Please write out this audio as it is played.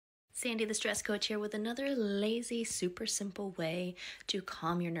Sandy the Stress Coach here with another lazy, super simple way to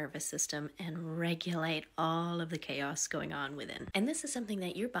calm your nervous system and regulate all of the chaos going on within. And this is something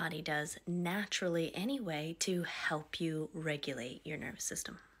that your body does naturally anyway to help you regulate your nervous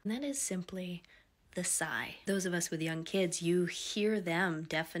system. And that is simply the sigh. Those of us with young kids, you hear them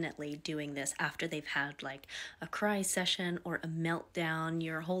definitely doing this after they've had like a cry session or a meltdown.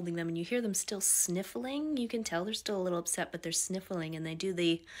 You're holding them and you hear them still sniffling. You can tell they're still a little upset, but they're sniffling and they do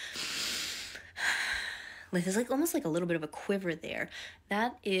the there's like almost like a little bit of a quiver there.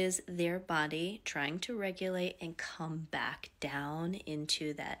 That is their body trying to regulate and come back down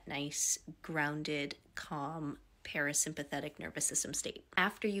into that nice, grounded, calm parasympathetic nervous system state.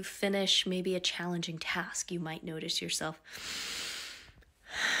 After you finish maybe a challenging task, you might notice yourself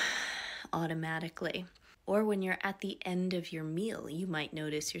automatically. Or when you're at the end of your meal, you might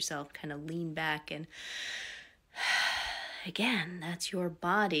notice yourself kind of lean back and again, that's your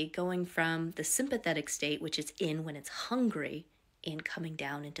body going from the sympathetic state, which it's in when it's hungry, and coming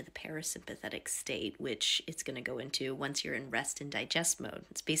down into the parasympathetic state, which it's going to go into once you're in rest and digest mode.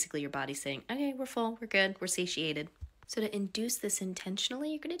 It's basically your body saying, okay, we're full, we're good, we're satiated. So to induce this intentionally,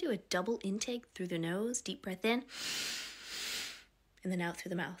 you're going to do a double intake through the nose, deep breath in, and then out through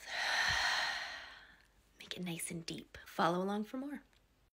the mouth. Make it nice and deep. Follow along for more.